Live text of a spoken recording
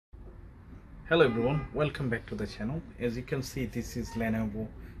Hello everyone, welcome back to the channel. As you can see, this is Lenovo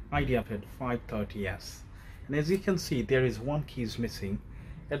IdeaPad 530s, and as you can see, there is one key is missing.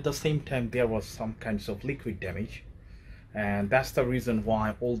 At the same time, there was some kinds of liquid damage, and that's the reason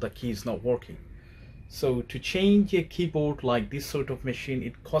why all the keys not working. So to change a keyboard like this sort of machine,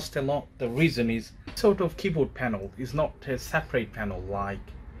 it costs a lot. The reason is this sort of keyboard panel is not a separate panel like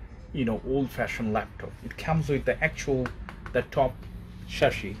old-fashioned laptop. It comes with the top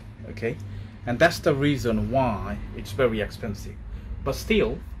chassis, okay, and that's the reason why it's very expensive. But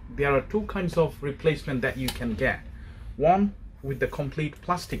still, there are two kinds of replacement that you can get. One with the complete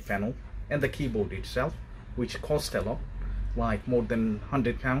plastic panel and the keyboard itself, which cost a lot, like more than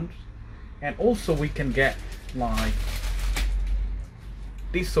 £100. And also we can get like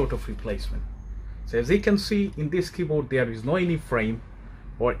this sort of replacement. So as you can see, in this keyboard there is no any frame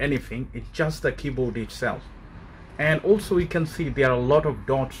or anything, it's just the keyboard itself. And also you can see there are a lot of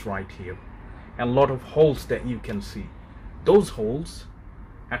dots right here and a lot of holes that you can see. Those holes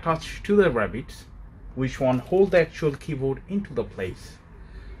attached to the rabbits, which one hold the actual keyboard into the place.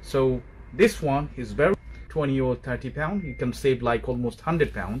 So this one is very 20 or 30 pounds. You can save like almost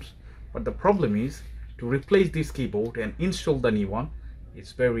 100 pounds. But the problem is to replace this keyboard and install the new one.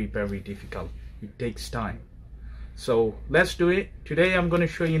 It's very difficult. It takes time. So let's do it. Today I'm going to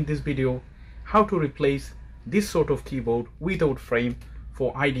show you in this video how to replace this sort of keyboard without frame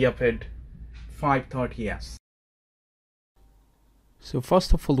for IdeaPad 530s. So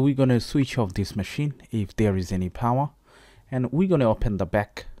first of all, we're going to switch off this machine if there is any power, and we're going to open the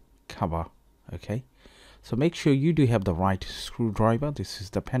back cover. Okay, so make sure you do have the right screwdriver. This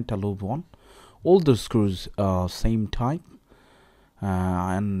is the pentalobe one. All the screws are same type,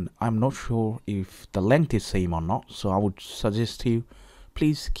 and I'm not sure if the length is same or not, so I would suggest you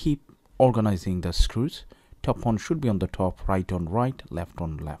please keep organizing the screws. Top one should be on the top, right on right, left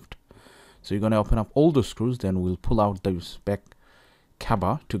on left. So you're going to open up all the screws, then we'll pull out those back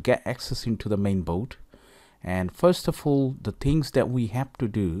cover to get access into the main board. And first of all, the things that we have to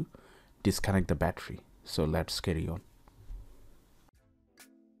do, disconnect the battery. So let's carry on.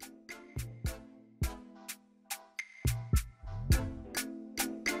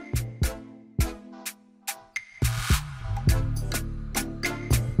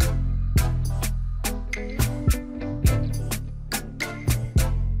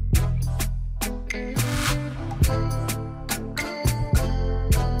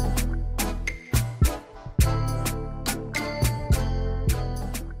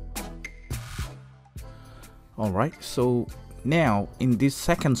 Alright, so now in this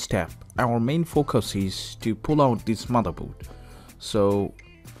second step, our main focus is to pull out this motherboard. So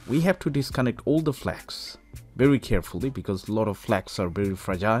we have to disconnect all the flags very carefully, because a lot of flags are very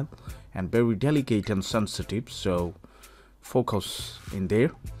fragile and very delicate and sensitive, so focus in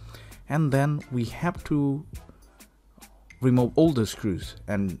there. And then we have to remove all the screws,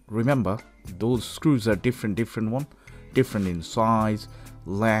 and remember those screws are different in size,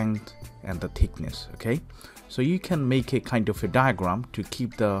 length and the thickness. Okay, so you can make a kind of a diagram to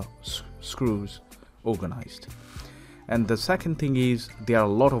keep the screws organized. And the second thing is there are a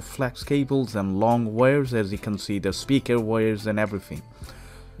lot of flex cables and long wires, as you can see, the speaker wires and everything,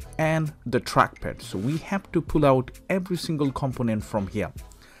 and the trackpad. So we have to pull out every single component from here,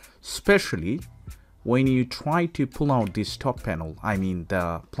 especially when you try to pull out this top panel, I mean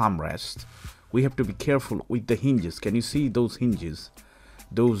the plumb rest. We have to be careful with the hinges. Can you see those hinges?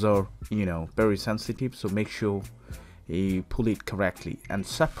 Those are very sensitive, so make sure you pull it correctly and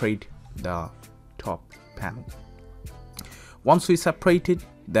separate the top panel. Once we separate it,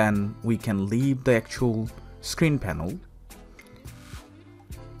 then we can leave the actual screen panel.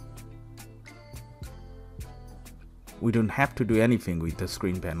 We don't have to do anything with the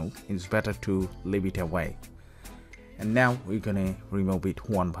screen panel. It's better to leave it away. And now we're gonna remove it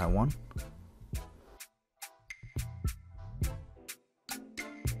one by one.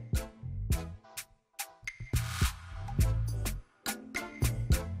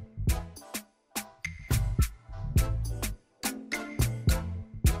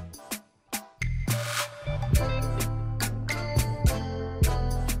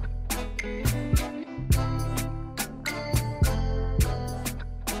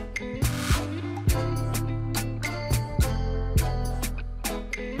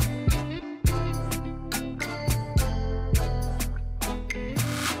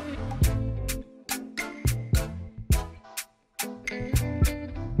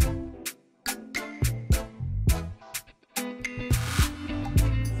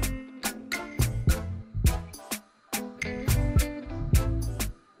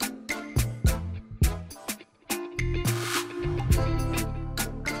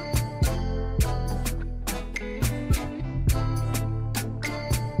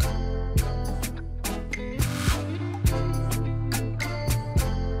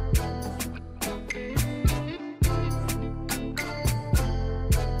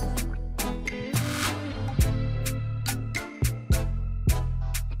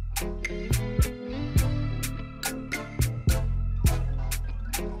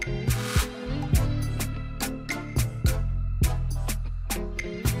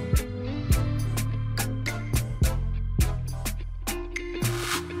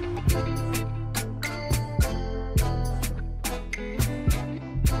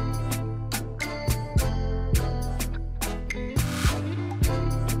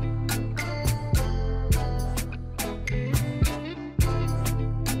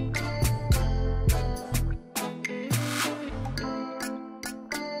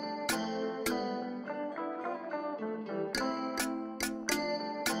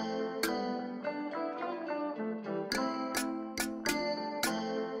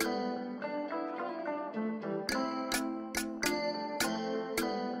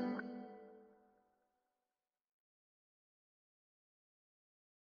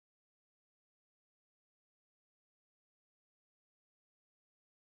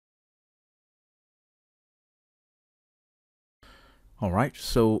 Alright,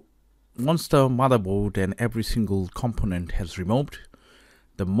 so once the motherboard and every single component has removed,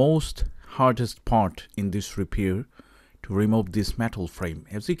 the most hardest part in this repair to remove this metal frame.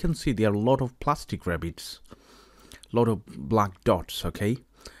 As you can see, there are a lot of plastic rabbits, a lot of black dots, okay?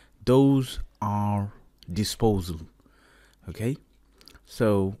 Those are disposal, okay?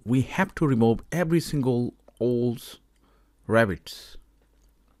 So we have to remove every single old rabbits,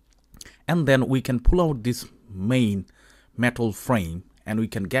 and then we can pull out this main metal frame and we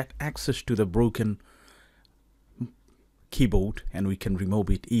can get access to the broken keyboard and we can remove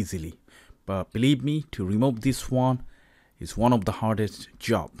it easily. But believe me, to remove this one is one of the hardest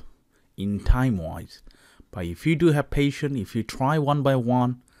job in time wise. But if you do have patience, if you try one by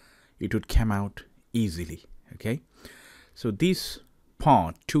one, it would come out easily. Okay, so this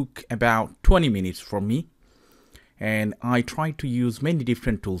part took about 20 minutes from me, and I tried to use many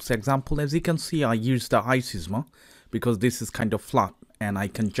different tools. Example, as you can see, I used the iSysma because this is kind of flat and I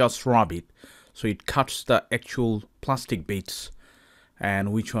can just rub it so it cuts the actual plastic bits,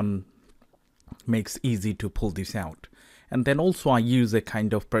 and which one makes easy to pull this out. And then also I use a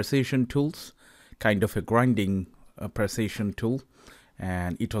kind of precision tools, kind of a grinding precision tool,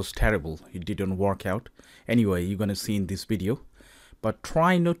 and it was terrible. It didn't work out. Anyway, you're gonna see in this video. But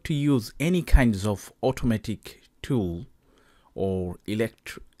try not to use any kinds of automatic tool or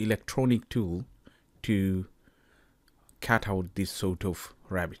electronic tool to cut out this sort of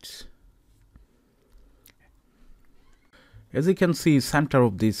rabbits. As you can see, center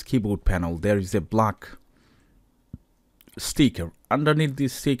of this keyboard panel, there is a black sticker. Underneath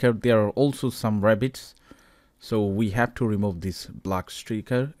this sticker, there are also some rabbits. So we have to remove this black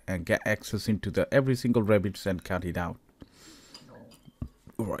sticker and get access into every single rabbits and cut it out.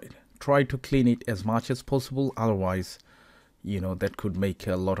 Alright, try to clean it as much as possible. Otherwise, you know, that could make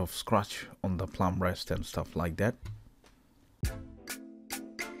a lot of scratch on the plumb rest and stuff like that.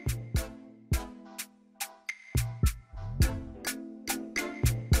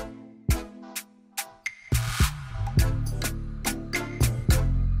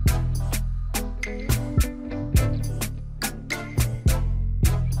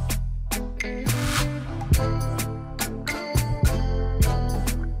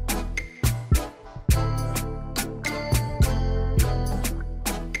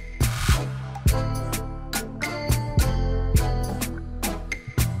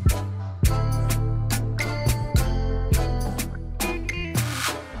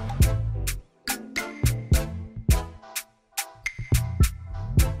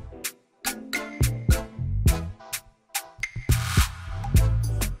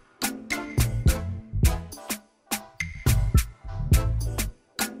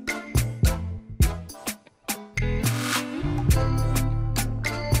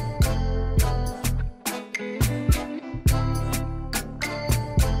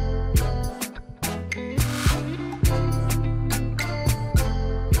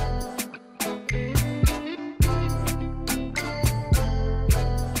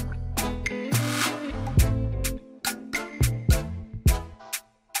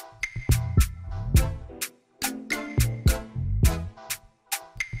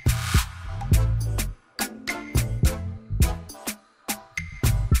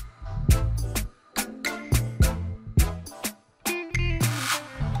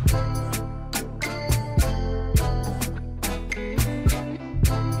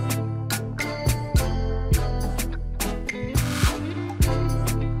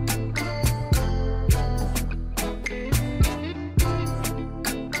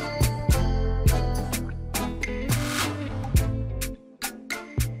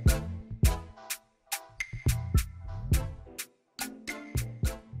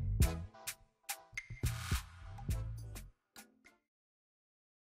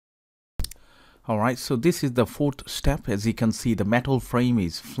 Alright, so this is the fourth step. As you can see, the metal frame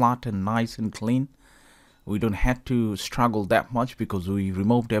is flat and nice and clean. We don't have to struggle that much because we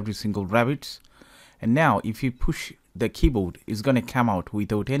removed every single rabbits. And now if you push the keyboard, it's going to come out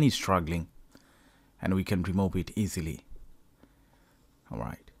without any struggling, and we can remove it easily.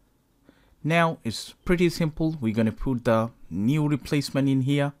 Alright, now it's pretty simple. We're going to put the new replacement in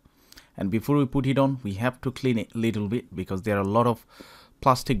here, and before we put it on, we have to clean it a little bit because there are a lot of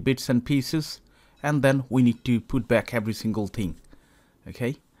plastic bits and pieces, and then we need to put back every single thing.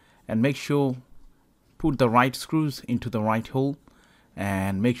 Okay, and make sure put the right screws into the right hole,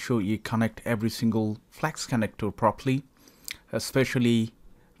 and make sure you connect every single flex connector properly, especially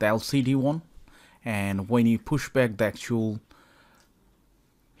the LCD one. And when you push back the actual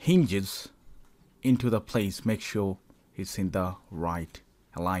hinges into the place, make sure it's in the right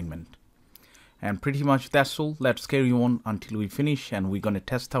alignment. And pretty much that's all. Let's carry on until we finish, and we're gonna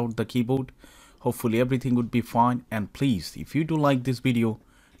test out the keyboard. Hopefully everything would be fine. And please, if you do like this video,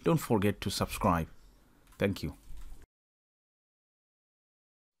 don't forget to subscribe. Thank you.